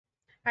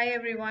Hi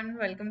everyone,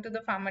 welcome to the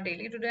Pharma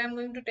Daily. Today I'm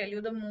going to tell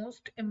you the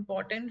most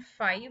important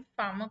 5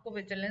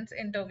 pharmacovigilance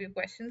interview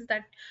questions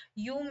that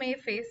you may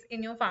face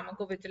in your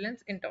pharmacovigilance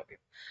interview.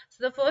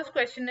 So the first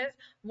question is,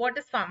 what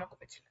is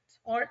pharmacovigilance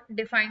or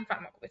define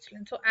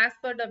pharmacovigilance? So as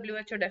per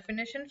WHO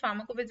definition,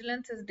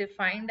 pharmacovigilance is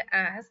defined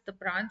as the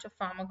branch of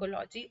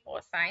pharmacology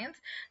or science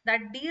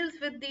that deals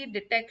with the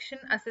detection,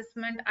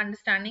 assessment,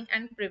 understanding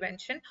and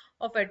prevention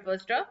of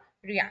adverse drug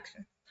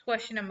reactions.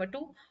 Question number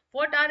 2,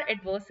 what are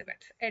adverse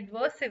events?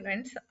 Adverse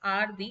events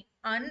are the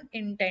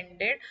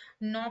unintended,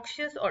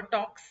 noxious, or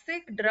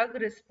toxic drug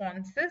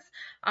responses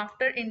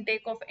after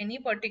intake of any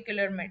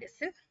particular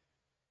medicine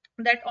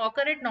that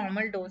occur at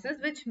normal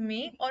doses, which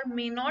may or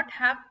may not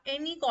have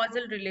any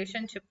causal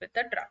relationship with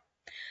the drug.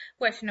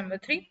 Question number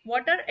 3,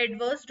 what are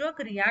adverse drug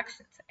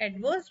reactions?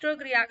 Adverse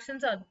drug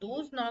reactions are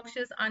those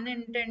noxious,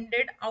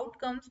 unintended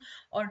outcomes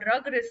or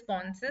drug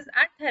responses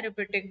at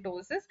therapeutic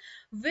doses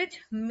which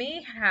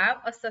may have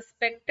a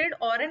suspected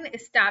or an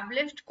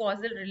established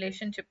causal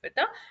relationship with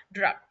a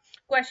drug.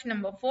 Question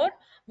number 4,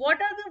 what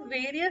are the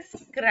various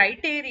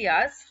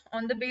criteria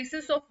on the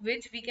basis of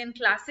which we can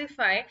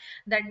classify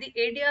that the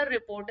ADR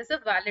report is a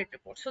valid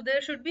report? So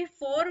there should be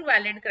 4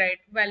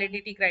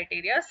 validity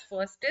criteria.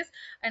 First is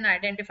an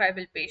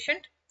identifiable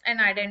patient, an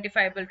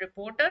identifiable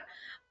reporter,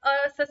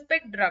 a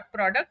suspect drug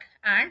product,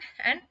 and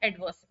an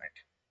adverse event.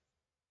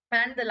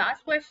 And the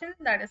last question,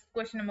 that is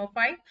question number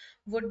 5,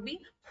 would be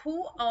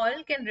who all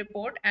can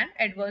report an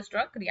adverse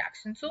drug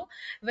reaction. So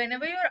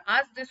whenever you're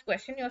asked this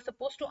question, you're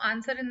supposed to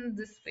answer in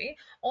this way.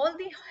 All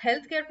the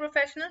healthcare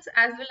professionals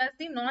as well as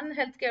the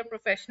non-healthcare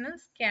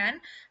professionals can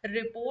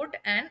report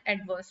an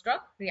adverse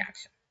drug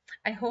reaction.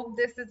 I hope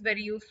this is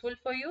very useful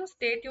for you.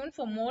 Stay tuned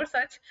for more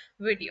such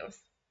videos.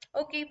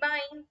 Okay, bye.